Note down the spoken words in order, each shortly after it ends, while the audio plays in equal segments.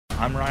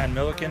I'm Ryan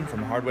Milliken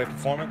from Hardway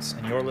Performance,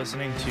 and you're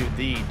listening to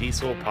the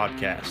Diesel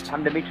Podcast.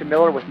 I'm Demetri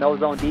Miller with No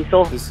Zone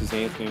Diesel. This is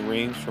Anthony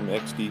Range from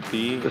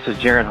XDP. This is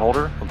Jaron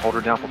Holder from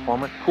Holder Down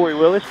Performance. Corey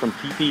Willis from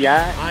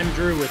TPI. I'm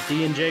Drew with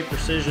D&J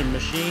Precision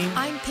Machine.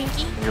 I'm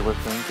Pinky. And you're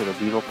listening to the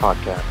Diesel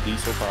Podcast.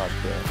 Diesel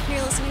Podcast.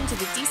 You're listening to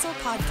the Diesel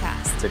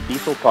Podcast. The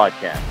Diesel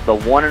Podcast. The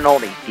one and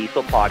only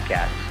Diesel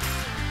Podcast.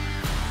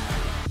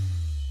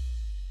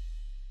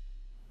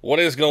 What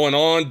is going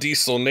on,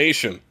 Diesel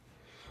Nation?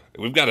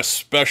 We've got a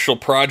special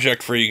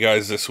project for you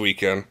guys this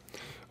weekend.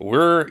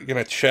 We're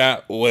going to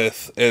chat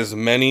with as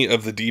many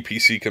of the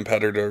DPC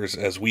competitors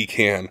as we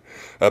can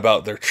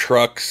about their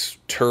trucks,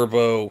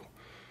 turbo,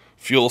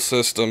 fuel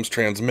systems,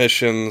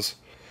 transmissions,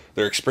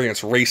 their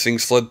experience racing,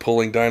 sled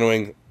pulling,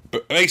 dynoing,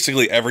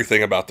 basically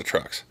everything about the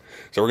trucks.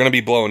 So we're going to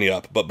be blowing you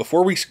up. But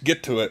before we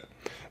get to it,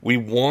 we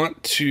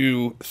want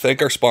to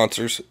thank our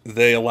sponsors.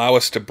 They allow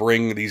us to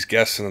bring these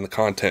guests and the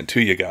content to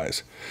you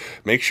guys.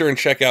 Make sure and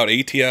check out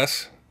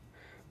ATS,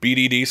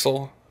 BD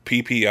Diesel,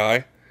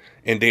 PPI,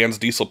 and Dan's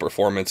Diesel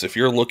Performance if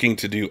you're looking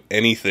to do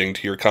anything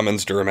to your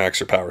Cummins, Duramax,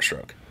 or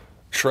Powerstroke.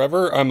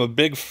 Trevor, I'm a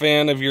big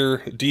fan of your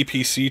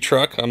DPC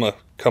truck. I'm a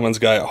Cummins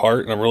guy at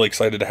heart, and I'm really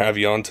excited to have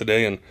you on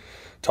today and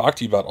talk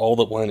to you about all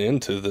that went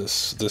into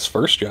this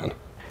first gen.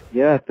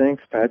 Yeah,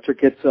 thanks,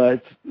 Patrick. It's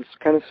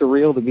kind of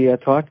surreal to be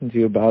talking to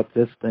you about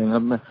this thing.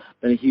 I've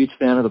been a huge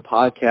fan of the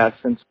podcast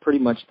since pretty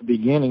much the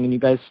beginning, and you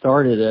guys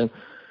started it.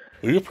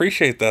 We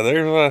appreciate that.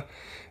 There's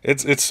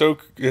it's so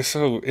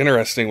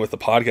interesting with the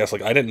podcast.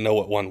 Like, I didn't know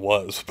what one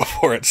was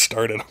before it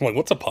started. I'm like,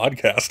 what's a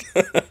podcast?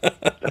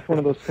 That's one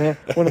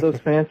of those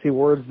fancy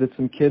words that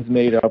some kids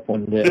made up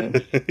one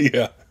day.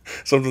 Yeah,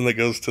 something that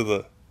goes to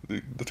a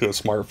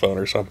smartphone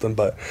or something.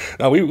 But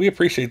no, we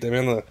appreciate that,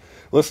 man. The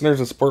listeners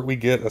and support we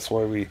get, that's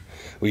why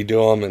we do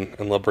them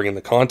and love bringing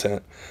the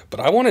content. But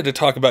I wanted to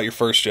talk about your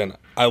first gen.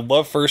 I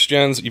love first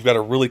gens. You've got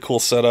a really cool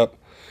setup.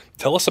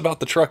 Tell us about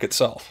the truck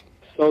itself.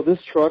 So this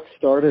truck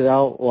started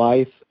out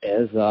life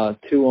as a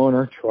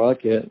two-owner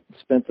truck. It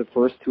spent the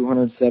first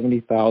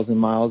 270,000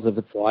 miles of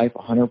its life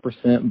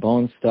 100%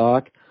 bone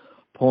stock,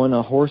 pulling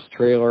a horse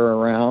trailer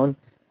around.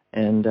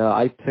 And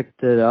I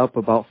picked it up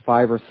about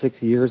 5 or 6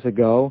 years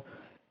ago.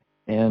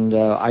 And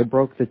I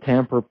broke the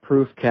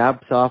tamper-proof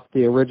caps off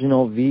the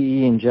original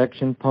VE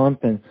injection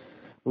pump, and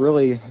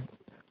really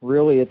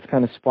it's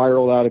kind of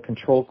spiraled out of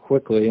control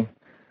quickly.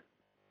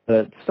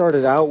 It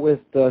started out with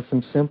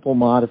some simple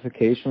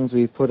modifications.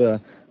 We put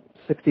a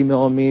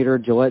 60-millimeter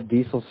Gillette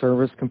diesel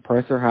service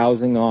compressor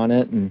housing on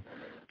it and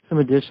some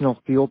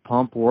additional fuel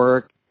pump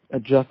work,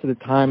 adjusted the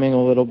timing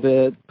a little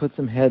bit, put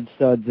some head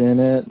studs in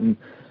it, and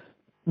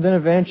then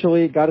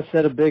eventually got a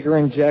set of bigger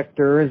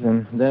injectors,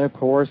 and then, of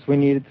course, we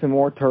needed some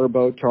more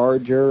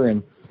turbocharger,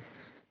 and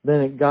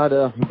then it got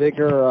a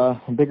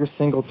bigger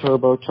single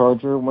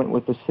turbocharger, went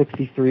with a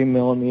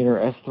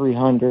 63-millimeter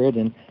S300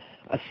 and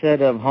a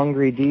set of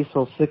Hungry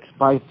Diesel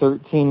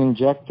 6x13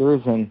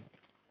 injectors, and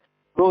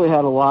really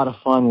had a lot of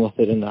fun with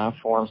it in that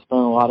form.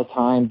 Spent a lot of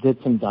time, did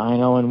some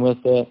dynoing with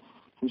it,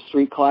 some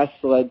street class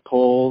sled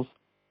pulls,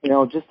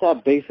 just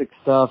that basic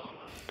stuff.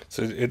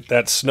 So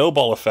that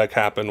snowball effect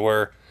happened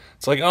where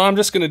it's like, oh, I'm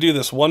just going to do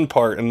this one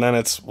part, and then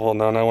it's, well,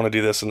 no, I want to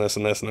do this and this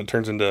and this, and it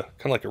turns into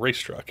kind of like a race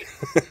truck.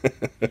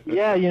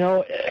 Yeah,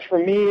 for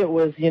me it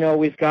was,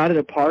 we've got it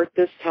apart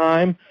this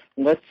time.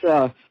 Let's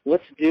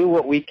do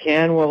what we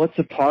can while it's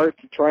apart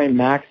to try and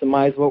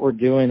maximize what we're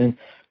doing, and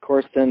of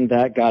course then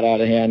that got out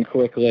of hand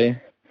quickly.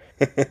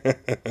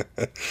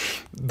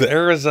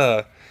 There's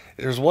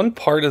one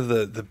part of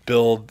the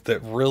build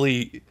that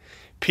really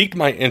piqued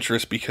my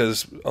interest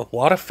because a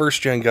lot of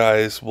first-gen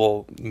guys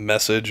will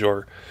message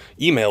or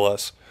email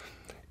us,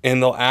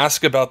 and they'll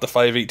ask about the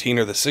 518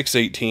 or the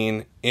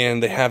 618,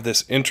 and they have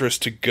this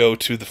interest to go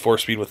to the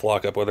 4-speed with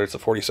lockup, whether it's a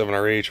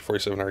 47RH,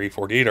 47RE,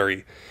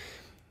 48RE.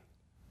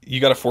 You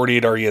got a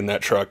 48RE in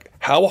that truck.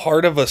 How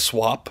hard of a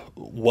swap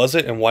was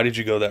it, and why did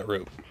you go that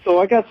route? So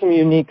I got some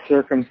unique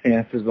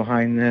circumstances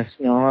behind this.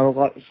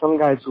 Some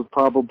guys would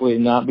probably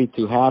not be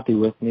too happy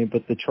with me,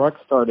 but the truck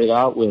started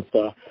out with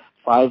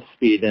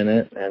 5-speed in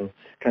it and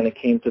kind of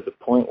came to the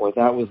point where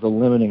that was the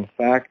limiting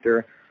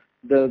factor.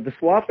 The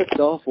swap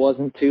itself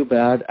wasn't too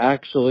bad.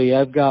 Actually,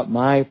 I've got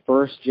my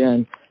first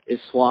gen is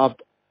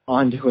swapped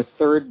onto a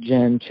third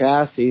gen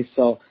chassis,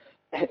 so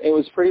it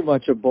was pretty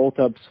much a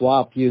bolt-up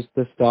swap. Used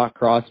the stock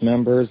cross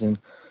members and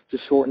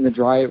just shortened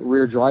the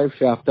rear drive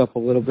shaft up a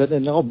little bit,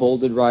 and it all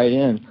bolted right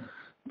in.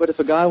 But if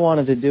a guy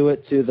wanted to do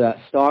it to that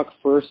stock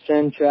first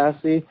gen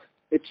chassis,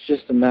 it's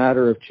just a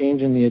matter of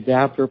changing the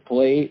adapter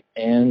plate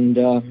and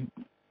the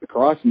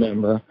cross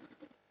member.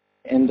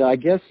 And I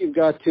guess you've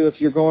got to,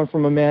 if you're going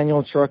from a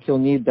manual truck, you'll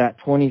need that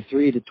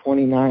 23 to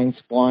 29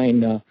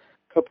 spline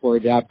coupler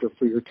adapter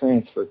for your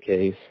transfer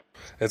case.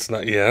 It's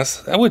not,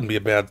 yes, that wouldn't be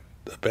a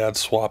bad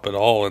swap at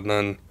all. And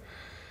then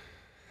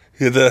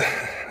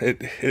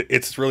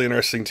it's really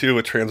interesting too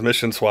with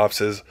transmission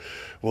swaps is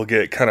we'll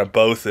get kind of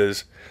both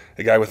as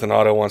a guy with an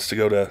auto wants to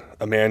go to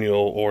a manual,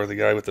 or the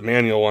guy with the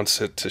manual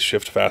wants it to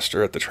shift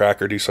faster at the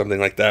track or do something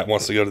like that,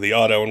 wants to go to the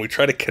auto, and we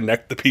try to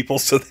connect the people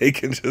so they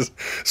can just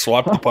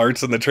swap the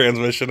parts in the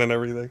transmission and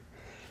everything.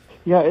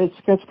 Yeah,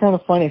 it's kind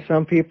of funny.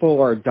 Some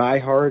people are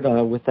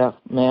diehard with that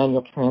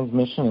manual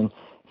transmission, and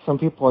some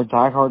people are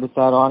diehard with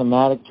that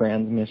automatic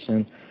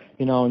transmission.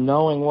 You know,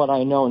 knowing what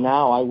I know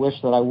now, I wish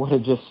that I would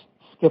have just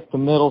skipped the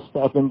middle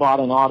step and bought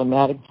an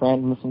automatic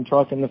transmission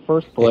truck in the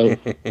first place.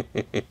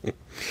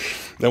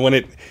 Now, when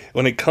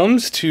it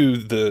comes to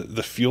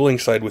the fueling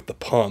side with the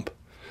pump,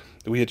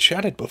 we had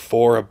chatted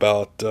before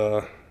about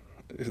the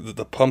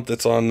pump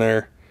that's on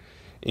there,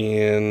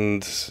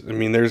 and I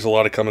mean, there's a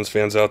lot of Cummins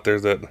fans out there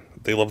that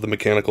they love the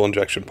mechanical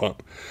injection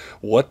pump.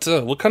 What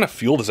kind of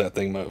fuel does that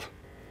thing move?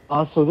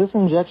 So this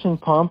injection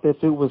pump,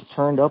 if it was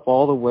turned up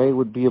all the way,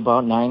 would be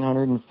about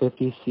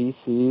 950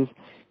 cc's.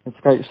 It's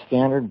got your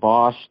standard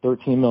Bosch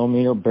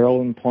 13-millimeter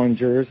barrel and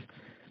plungers.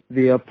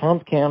 The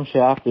pump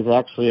camshaft is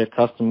actually a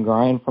custom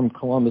grind from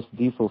Columbus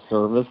Diesel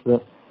Service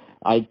that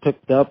I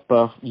picked up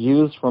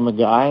used from a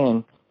guy.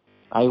 And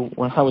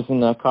when I was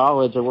in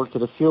college, I worked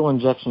at a fuel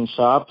injection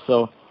shop,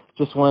 so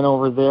just went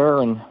over there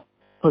and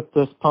put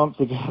this pump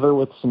together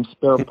with some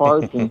spare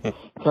parts, and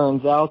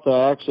turns out that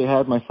I actually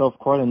had myself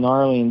quite a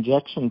gnarly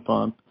injection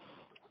pump.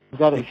 I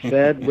got it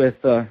fed with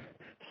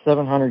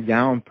 700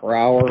 gallon per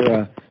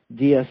hour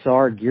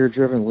DSR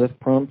gear-driven lift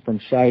pump from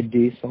Scheid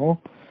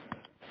Diesel.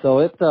 So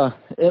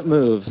it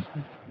moves.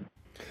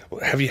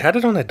 Have you had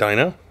it on a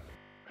dyno?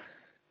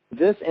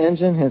 This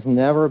engine has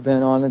never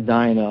been on a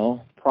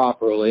dyno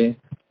properly,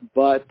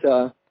 but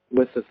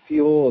with the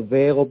fuel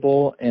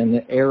available and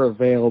the air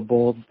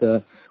available,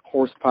 the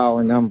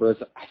horsepower numbers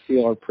I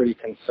feel are pretty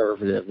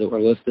conservative that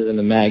were listed in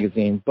the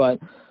magazine. But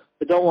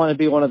I don't want to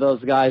be one of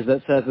those guys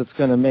that says it's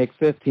going to make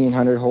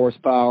 1,500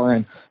 horsepower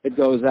and it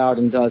goes out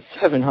and does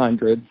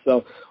 700.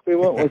 So we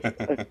went with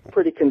a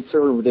pretty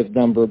conservative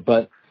number,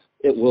 but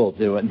it will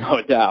do it,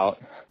 no doubt.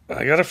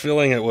 I got a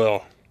feeling it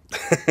will.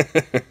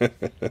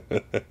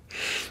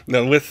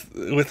 Now,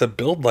 with a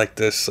build like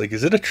this, like,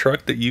 is it a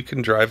truck that you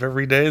can drive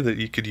every day that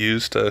you could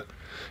use to,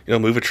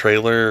 move a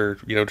trailer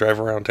or, drive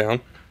around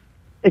town?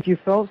 If you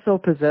felt so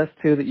possessed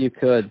to that you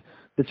could.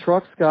 The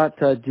truck's got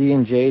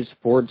D&J's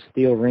forged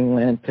steel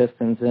ringland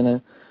pistons in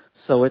it,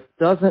 so it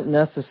doesn't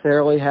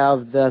necessarily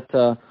have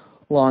that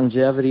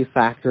longevity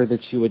factor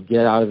that you would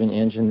get out of an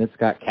engine that's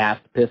got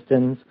cast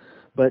pistons.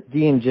 But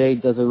D&J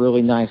does a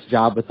really nice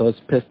job with those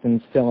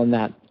pistons, filling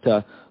that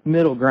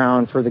middle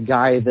ground for the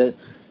guy that,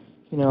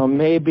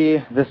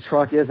 maybe this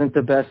truck isn't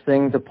the best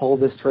thing to pull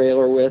this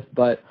trailer with,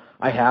 but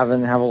I have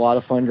a lot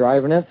of fun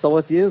driving it, so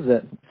let's use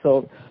it.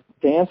 So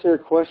to answer your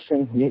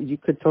question, you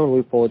could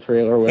totally pull a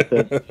trailer with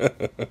it.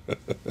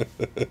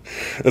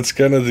 That's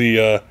kind of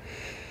the,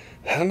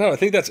 I don't know, I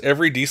think that's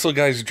every diesel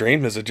guy's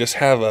dream, is to just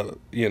have a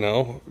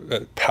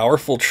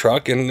powerful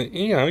truck, and,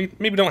 you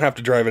maybe don't have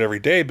to drive it every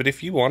day, but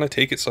if you want to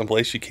take it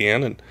someplace, you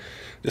can, and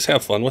just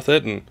have fun with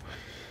it, and,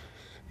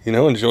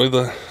 enjoy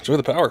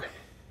the power.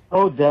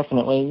 Oh,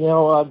 definitely.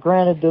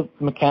 Granted, the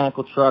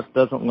mechanical truck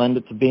doesn't lend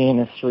it to being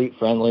as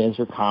street-friendly as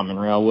your common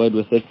rail would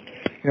with its,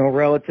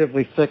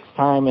 relatively fixed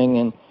timing,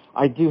 and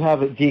I do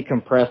have it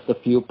decompressed a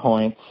few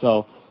points,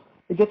 so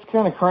it gets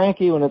kind of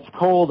cranky when it's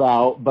cold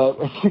out, but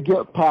if you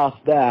get past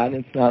that,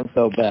 it's not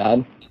so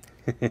bad.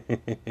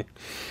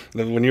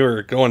 When you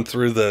were going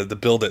through the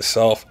build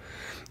itself,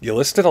 you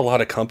listed a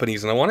lot of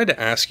companies, and I wanted to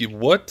ask you,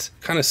 what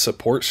kind of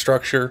support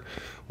structure,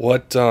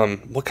 what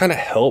kind of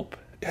help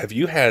have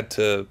you had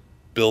to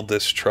build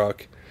this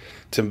truck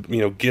to,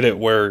 get it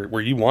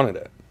where you wanted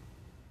it?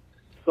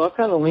 So I've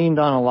kind of leaned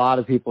on a lot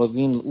of people. I've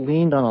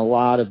leaned on a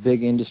lot of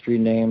big industry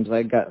names.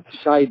 I got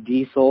Scheid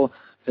Diesel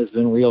has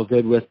been real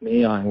good with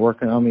me on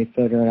working on me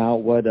figuring out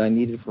what I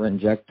needed for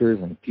injectors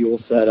and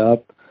fuel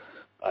setup.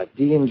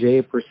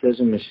 D&J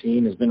Precision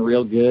Machine has been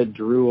real good.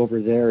 Drew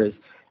over there has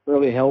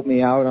really helped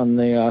me out on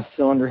the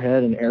cylinder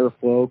head and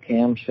airflow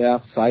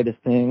camshaft side of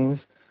things.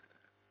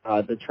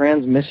 The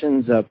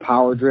transmission's a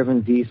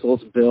power-driven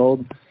diesels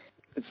build.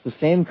 It's the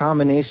same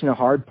combination of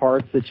hard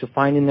parts that you'll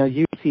find in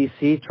a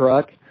UCC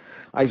truck,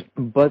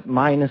 but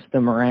minus the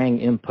meringue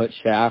input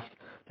shaft.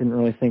 Didn't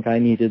really think I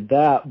needed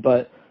that,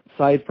 but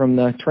aside from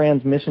the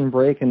transmission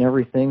brake and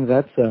everything,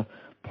 that's a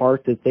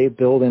part that they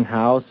build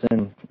in-house,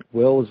 and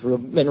Will has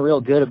been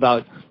real good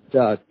about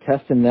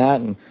testing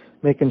that and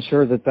making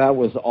sure that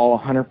was all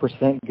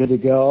 100% good to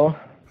go.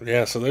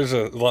 Yeah, so there's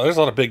a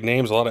lot of big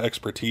names, a lot of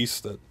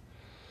expertise that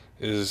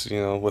is,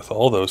 with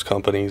all those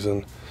companies,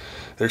 and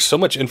there's so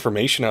much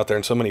information out there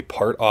and so many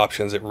part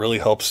options. It really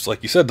helps,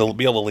 like you said, to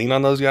be able to lean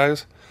on those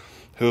guys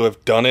who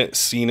have done it,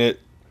 seen it,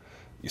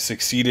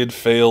 succeeded,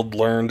 failed,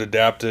 learned,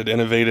 adapted,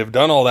 innovative,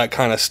 done all that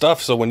kind of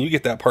stuff. So when you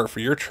get that part for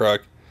your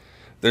truck,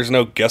 there's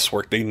no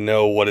guesswork. They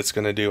know what it's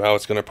going to do, how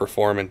it's going to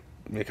perform, and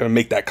kind of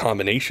make that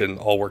combination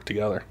all work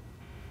together.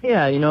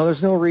 Yeah,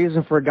 there's no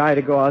reason for a guy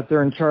to go out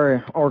there and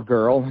try, or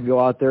girl, go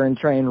out there and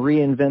try and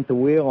reinvent the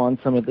wheel on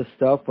some of this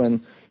stuff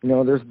when,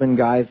 there's been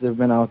guys that have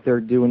been out there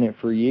doing it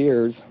for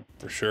years.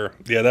 For sure.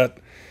 Yeah,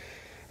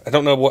 I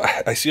don't know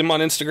what, I see them on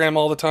Instagram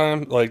all the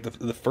time, like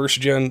the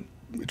first gen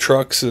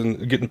trucks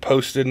and getting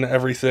posted and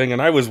everything.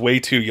 And I was way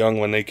too young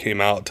when they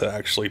came out to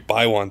actually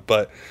buy one,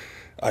 but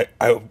I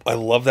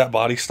love that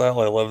body style.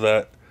 I love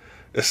that.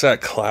 It's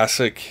that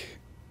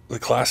the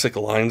classic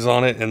lines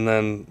on it. And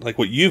then like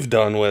what you've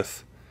done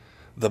with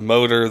the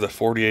motor, the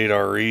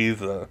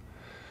 48RE,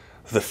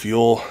 the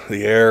fuel,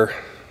 the air.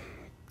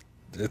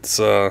 It's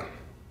a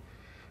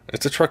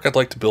truck I'd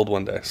like to build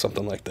one day,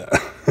 something like that.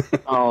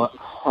 Oh,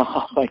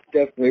 I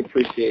definitely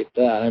appreciate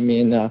that. I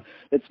mean,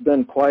 it's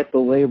been quite the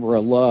labor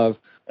of love.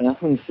 And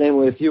I'm the same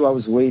way with you. I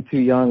was way too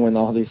young when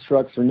all these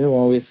trucks were new. I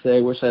always say,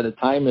 I wish I had a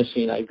time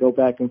machine. I'd go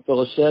back and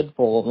fill a shed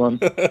full of them.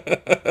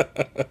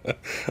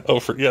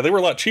 They were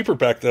a lot cheaper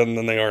back then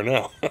than they are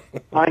now.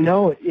 I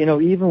know.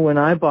 Even when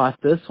I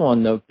bought this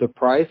one, the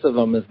price of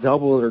them has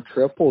doubled or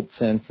tripled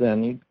since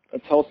then. I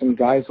tell some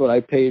guys what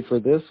I paid for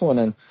this one,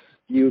 and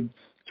you'd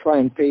try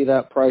and pay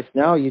that price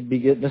now, you'd be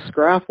getting a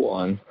scrap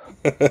one.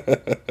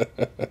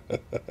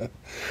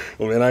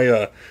 Well,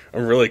 man,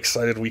 I'm really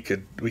excited we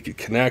could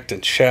connect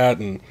and chat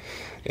and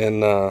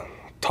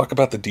talk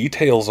about the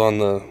details on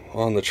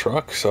the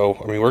truck. So,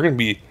 I mean, we're going to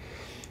be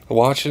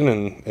watching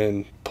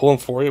and pulling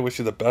for you. Wish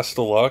you the best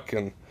of luck,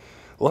 and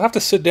we'll have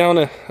to sit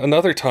down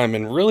another time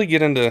and really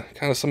get into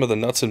kind of some of the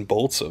nuts and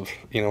bolts of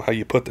how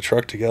you put the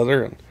truck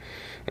together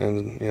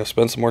and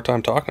spend some more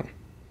time talking.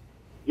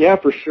 Yeah,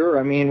 for sure.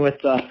 I mean,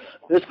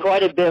 there's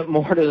quite a bit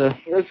more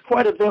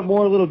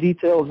little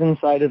details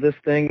inside of this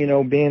thing,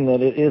 being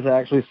that it is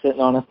actually sitting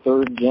on a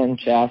third-gen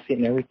chassis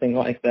and everything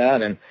like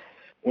that, and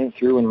went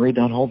through and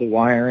redone all the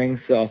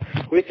wiring. So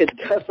we could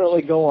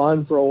definitely go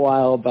on for a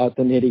while about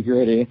the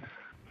nitty-gritty.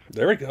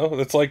 There we go.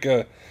 It's like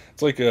a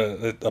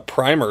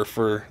primer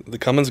for the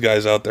Cummins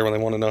guys out there when they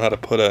want to know how to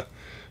put a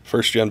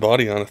first-gen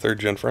body on a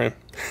third-gen frame.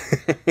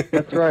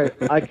 That's right.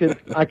 I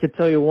could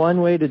tell you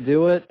one way to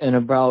do it and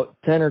about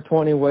 10 or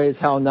 20 ways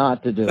how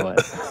not to do it.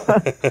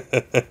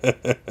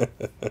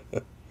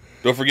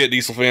 Don't forget,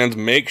 diesel fans,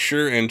 make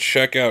sure and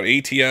check out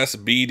ATS,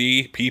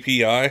 BD,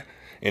 PPI,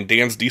 and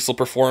Dan's Diesel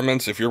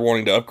Performance if you're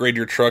wanting to upgrade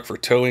your truck for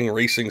towing,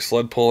 racing,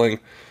 sled pulling,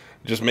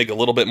 just make a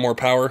little bit more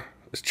power.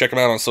 Just check them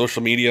out on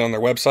social media on their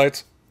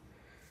websites.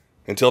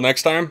 Until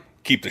next time,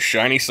 keep the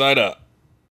shiny side up.